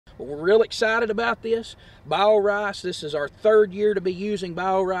But we're real excited about this. BioRice, this is our third year to be using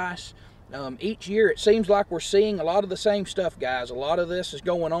BioRice. Each year it seems like we're seeing a lot of the same stuff, guys. A lot of this is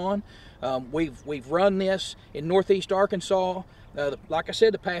going on. We've run this in northeast Arkansas. Like I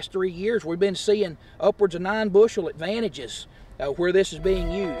said, the past 3 years we've been seeing upwards of 9 bushel advantages where this is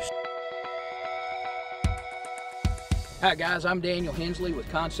being used. Hi guys, I'm Daniel Hensley with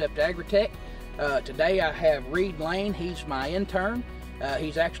Concept Agritech. Today I have Reid Lane. He's my intern.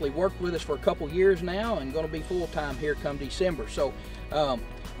 He's actually worked with us for a couple years now and going to be full-time here come December. So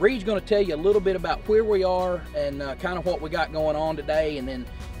Reid's going to tell you a little bit about where we are and kind of what we got going on today, and then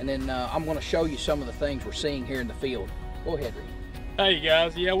I'm going to show you some of the things we're seeing here in the field. Go ahead, Reid. Hey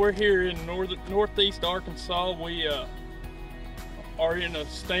guys, yeah, we're here in northeast Arkansas. We are in a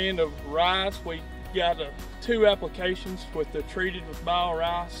stand of rice. We got 2 applications with the treated with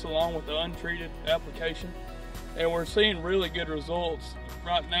BioRice along with the untreated application, and we're seeing really good results.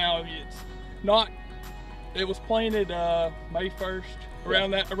 Right now, it was planted May 1st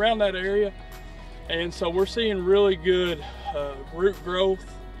around that area, and so we're seeing really good root growth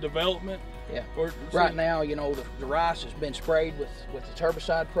development. Yeah. Right now, you know, the rice has been sprayed with the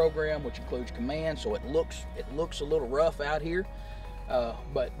herbicide program, which includes Command, so it looks a little rough out here,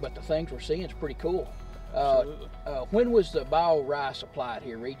 but the things we're seeing is pretty cool. When was the BioRice applied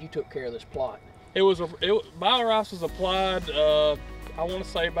here, Reid? You took care of this plot. BioRice was applied, I want to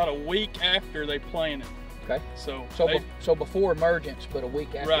say about a week after they planted. Okay. So before emergence, but a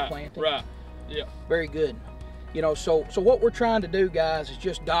week after planting. Right. Yeah. Very good. You know, so what we're trying to do, guys, is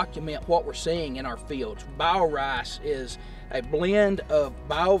just document what we're seeing in our fields. BioRice is a blend of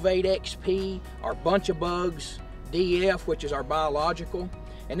Biovate XP, our bunch of bugs, DF, which is our biological,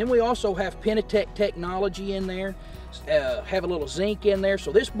 and then we also have Pentatech technology in there, have a little zinc in there.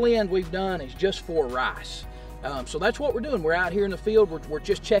 So this blend we've done is just for rice. So that's what we're doing. We're out here in the field. We're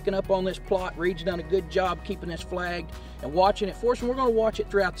just checking up on this plot. Reid's done a good job keeping this flagged and watching it for us, and we're going to watch it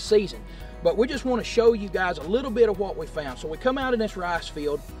throughout the season. But we just want to show you guys a little bit of what we found. So we come out in this rice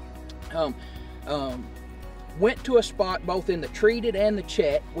field, went to a spot both in the treated and the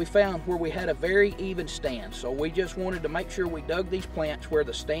check. We found where we had a very even stand. So we just wanted to make sure we dug these plants where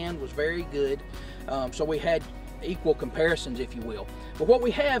the stand was very good. So we had equal comparisons, if you will. But what we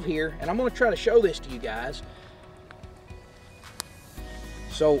have here, and I'm going to try to show this to you guys.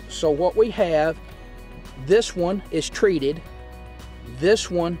 So what we have, this one is treated, this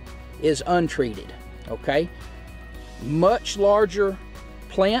one is untreated, okay? Much larger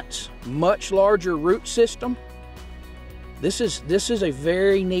plants, much larger root system. This is a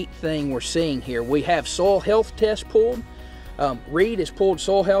very neat thing we're seeing here. We have soil health tests pulled. Reid has pulled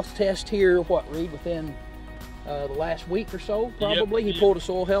soil health test here, Reid, within the last week or so, probably? Yep, he pulled a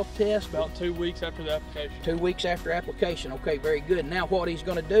soil health test. About 2 weeks after the application. 2 weeks after application. Okay, very good. Now what he's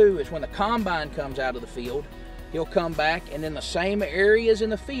going to do is when the combine comes out of the field, he'll come back and in the same areas in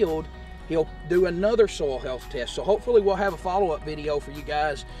the field, he'll do another soil health test. So hopefully we'll have a follow-up video for you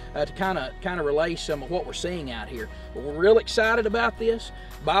guys to kind of relay some of what we're seeing out here. But we're real excited about this.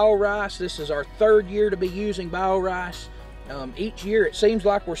 BioRice, this is our 3rd year to be using BioRice. Each year it seems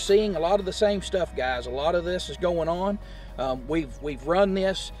like we're seeing a lot of the same stuff, guys. A lot of this is going on. We've run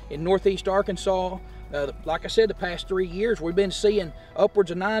this in northeast Arkansas. Like I said, the past 3 years we've been seeing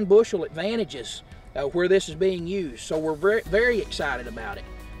upwards of 9 bushel advantages where this is being used. So we're very, very excited about it.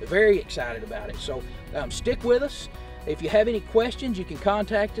 Very excited about it. So stick with us. If you have any questions, you can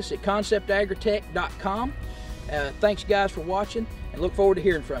contact us at conceptagritech.com. Thanks guys for watching, and look forward to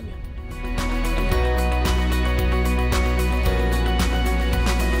hearing from you.